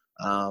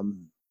 What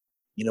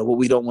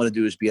we don't want to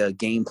do is be a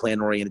game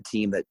plan oriented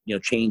team that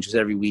changes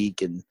every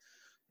week and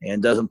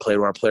doesn't play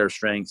to our player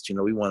strengths.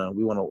 We want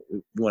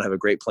to have a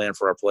great plan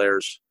for our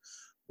players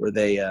where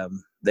they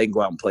can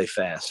go out and play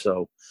fast.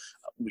 So,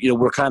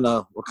 we're kind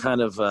of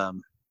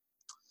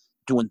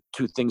doing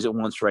 2 things at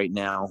once right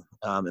now.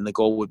 And the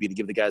goal would be to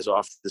give the guys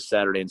off this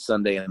Saturday and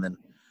Sunday and then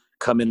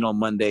come in on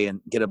Monday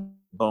and get a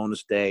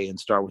bonus day and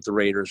start with the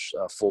Raiders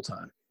full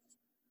time.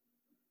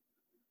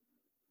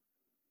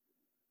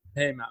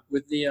 Hey, Matt,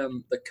 with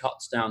the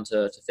cuts down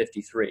to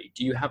 53,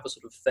 do you have a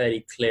sort of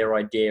fairly clear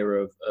idea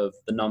of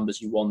the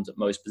numbers you want at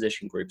most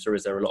position groups, or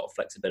is there a lot of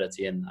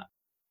flexibility in that?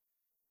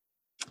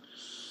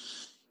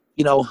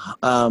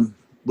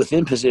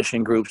 Within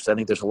position groups, I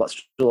think there's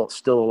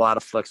still a lot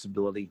of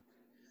flexibility.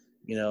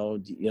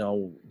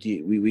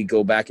 We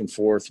go back and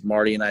forth.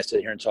 Marty and I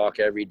sit here and talk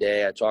every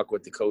day. I talk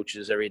with the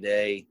coaches every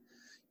day.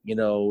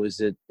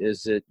 Is it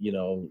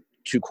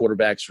 2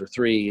 quarterbacks for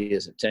 3?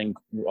 Is it 10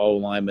 all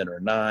linemen or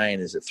 9?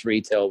 Is it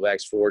 3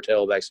 tailbacks, 4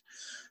 tailbacks?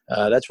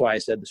 That's why I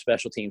said the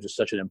special teams is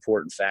such an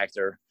important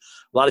factor.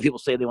 A lot of people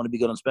say they want to be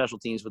good on special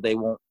teams, but they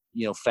won't,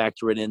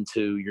 factor it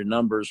into your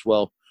numbers.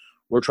 Well,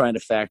 we're trying to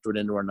factor it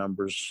into our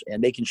numbers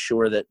and making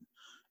sure that,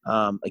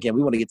 again,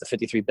 we want to get the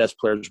 53 best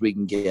players we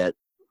can get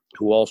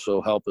who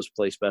also help us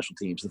play special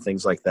teams and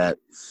things like that.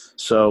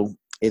 So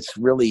it's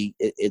really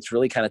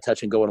kind of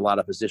touch and go in a lot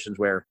of positions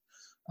where,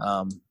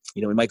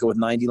 we might go with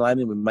 90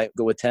 linemen, we might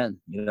go with 10,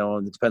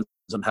 and it depends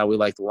on how we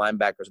like the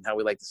linebackers and how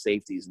we like the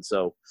safeties. And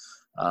so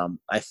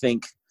I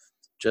think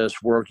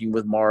just working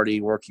with Marty,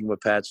 working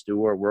with Pat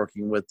Stewart,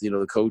 working with,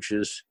 the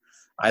coaches,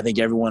 I think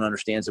everyone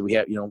understands that we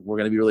have, we're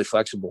going to be really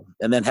flexible.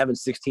 And then having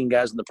 16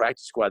 guys in the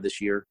practice squad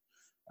this year,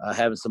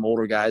 having some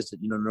older guys that,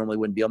 normally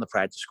wouldn't be on the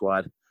practice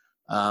squad.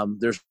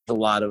 There's a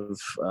lot of,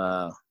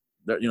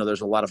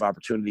 there's a lot of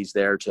opportunities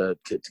there to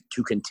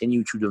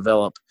continue to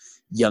develop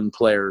young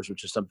players,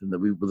 which is something that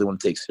we really want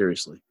to take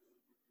seriously.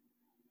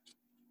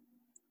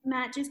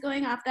 Matt, just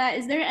going off that,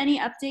 is there any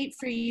update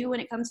for you when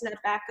it comes to that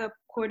backup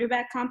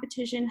quarterback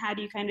competition? How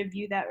do you kind of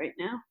view that right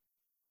now?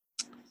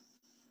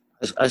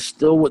 I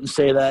still wouldn't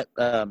say that.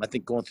 I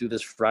think going through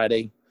this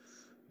Friday,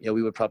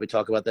 we would probably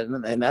talk about that.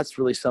 And that's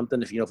really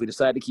something, if we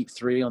decide to keep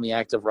 3 on the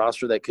active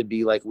roster, that could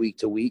be like week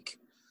to week.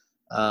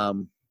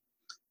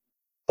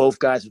 Both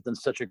guys have done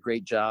such a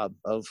great job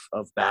of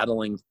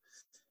battling.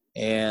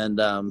 And,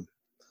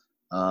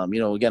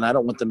 again, I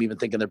don't want them even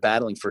thinking they're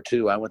battling for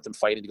 2. I want them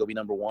fighting to go be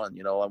number 1.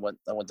 I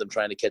want them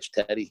trying to catch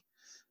Teddy.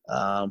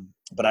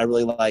 But I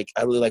really like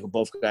what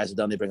both guys have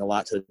done. They bring a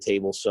lot to the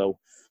table. So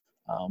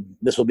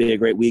this will be a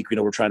great week.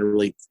 We're trying to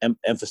really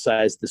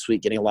emphasize this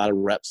week getting a lot of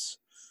reps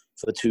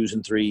for the 2s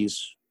and 3s.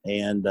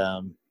 And,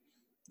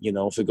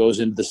 if it goes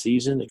into the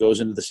season, it goes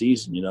into the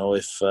season,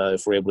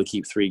 if we're able to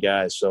keep 3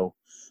 guys. So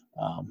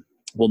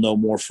we'll know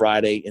more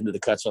Friday, into the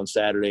cuts on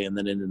Saturday, and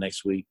then into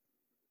next week.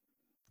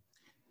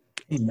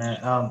 Hey,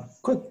 Matt,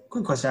 quick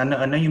question.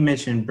 I know you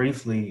mentioned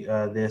briefly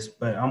this,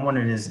 but I'm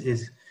wondering,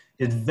 is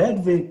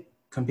Vedvik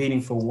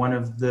competing for one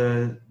of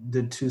the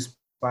 2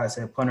 spots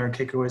at punter or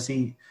kicker? Or is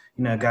he,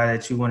 a guy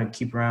that you want to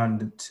keep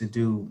around to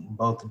do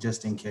both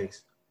just in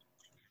case?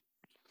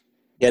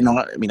 Yeah, no,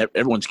 I mean,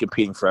 everyone's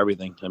competing for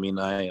everything. I mean,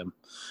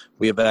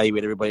 we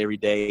evaluate everybody every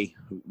day.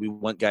 We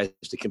want guys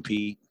to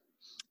compete.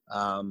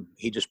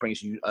 He just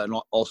brings you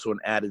also an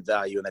added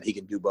value in that he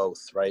can do both,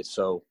 right?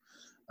 So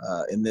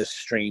in this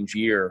strange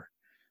year,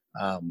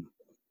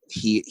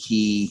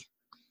 he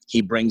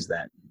brings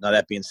that. Now,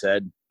 that being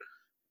said,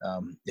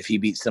 if he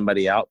beats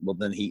somebody out, well,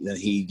 then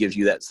he gives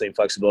you that same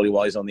flexibility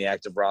while he's on the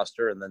active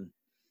roster, and then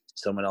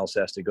someone else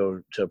has to go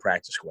to a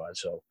practice squad.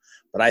 So,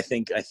 but I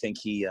think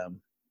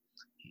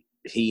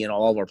he and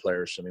all of our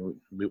players, I mean,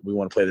 we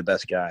want to play the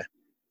best guy.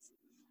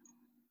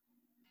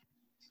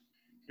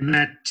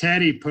 Matt,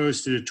 Teddy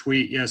posted a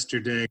tweet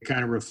yesterday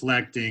kind of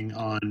reflecting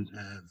on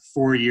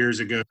 4 years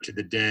ago to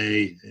the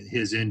day,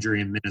 his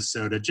injury in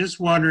Minnesota. Just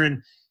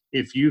wondering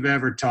if you've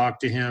ever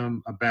talked to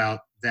him about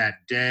that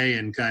day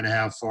and kind of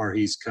how far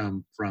he's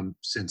come from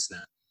since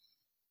then.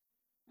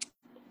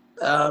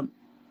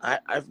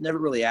 I've never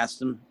really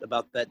asked him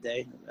about that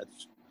day.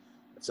 That's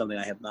something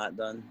I have not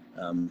done.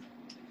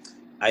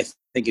 I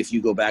think if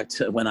you go back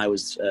to when I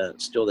was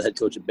still the head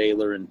coach at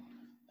Baylor and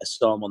I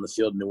saw him on the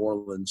field in New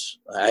Orleans,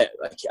 I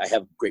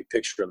have a great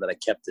picture of that. I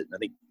kept it. And I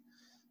think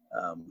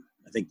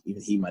I think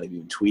even he might have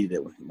even tweeted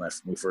it when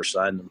we first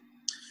signed him.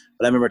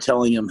 But I remember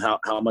telling him how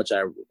much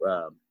I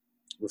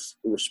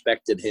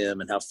respected him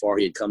and how far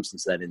he had come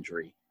since that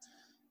injury.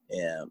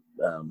 And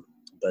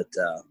but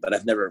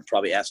I've never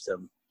probably asked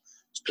him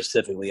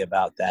specifically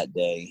about that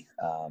day.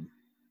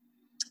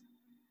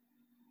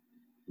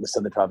 That's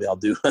something probably I'll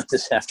do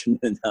this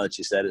afternoon now that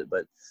you said it.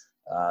 But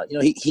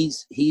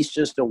he's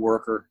just a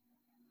worker.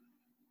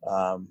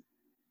 I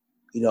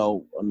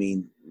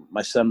mean,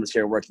 my son was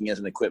here working as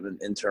an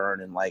equipment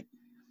intern, and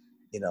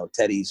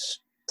Teddy's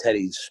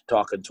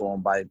talking to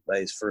him by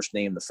his first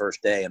name the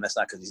first day, and that's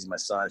not because he's my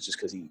son. It's just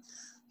because he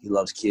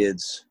loves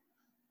kids.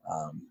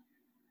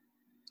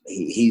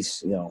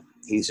 He's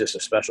just a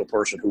special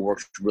person who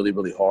works really,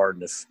 really hard,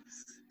 and if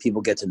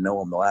people get to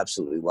know him, they'll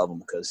absolutely love him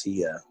because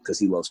he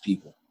loves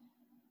people.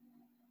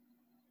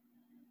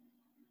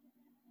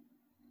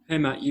 Hey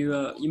Matt,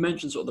 you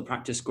mentioned sort of the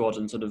practice squad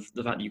and sort of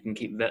the fact that you can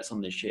keep vets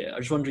on this year. I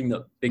was wondering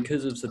that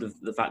because of sort of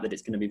the fact that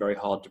it's going to be very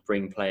hard to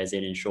bring players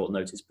in short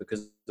notice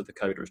because of the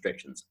COVID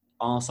restrictions,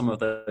 are some of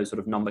those sort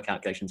of number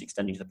calculations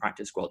extending to the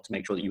practice squad to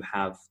make sure that you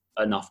have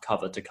enough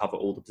cover to cover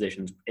all the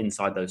positions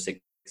inside those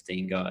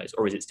 16 guys,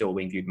 or is it still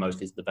being viewed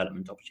mostly as a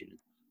development opportunity?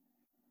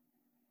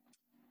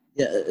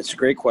 Yeah, it's a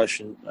great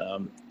question.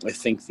 I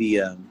think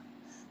the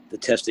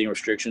testing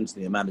restrictions,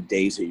 the amount of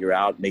days that you're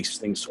out makes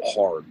things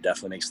hard,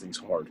 definitely makes things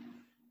hard.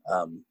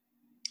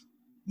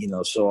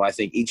 So I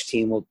think each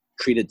team will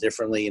treat it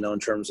differently, in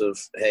terms of,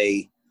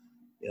 hey,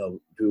 do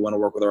we want to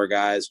work with our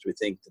guys? Do we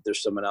think that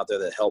there's someone out there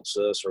that helps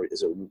us, or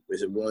is it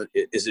worth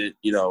it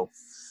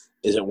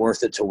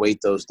to wait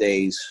those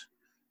days?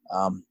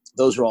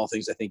 Those are all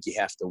things I think you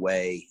have to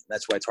weigh.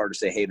 That's why it's hard to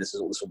say, hey, this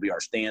will be our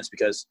stance,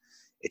 because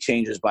it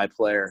changes by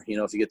player.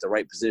 If you get the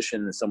right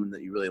position and someone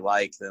that you really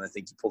like, then I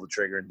think you pull the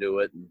trigger and do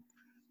it.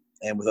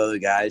 And with other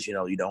guys, you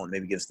don't.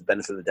 Maybe gives the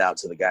benefit of the doubt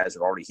to the guys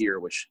that are already here,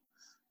 which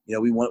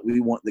we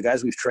want the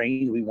guys we've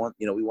trained. We want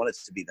it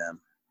to be them.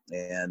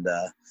 And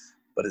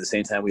but at the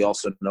same time, we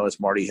also know, as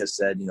Marty has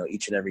said,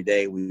 each and every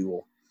day we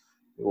will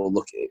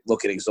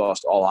look at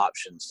exhaust all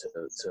options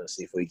to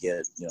see if we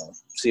get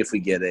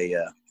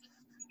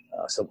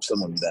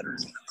someone better.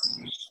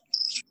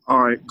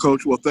 All right,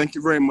 Coach. Well, thank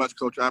you very much,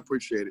 Coach. I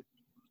appreciate it.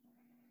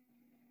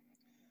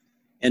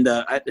 And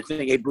I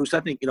think, hey, Bruce,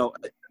 I think, I don't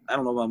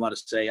know what I'm allowed to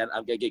say.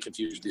 I get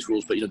confused with these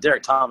rules, but,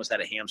 Derek Thomas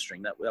had a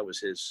hamstring. That was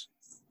his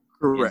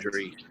Correct.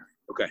 Injury.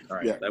 Okay, all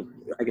right. Yeah.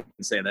 I can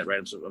say that, right?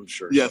 I'm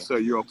sure. Yes, sir.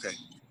 You're okay.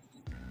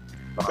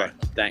 Okay,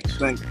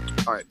 thanks.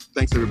 All right.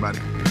 Thanks, everybody.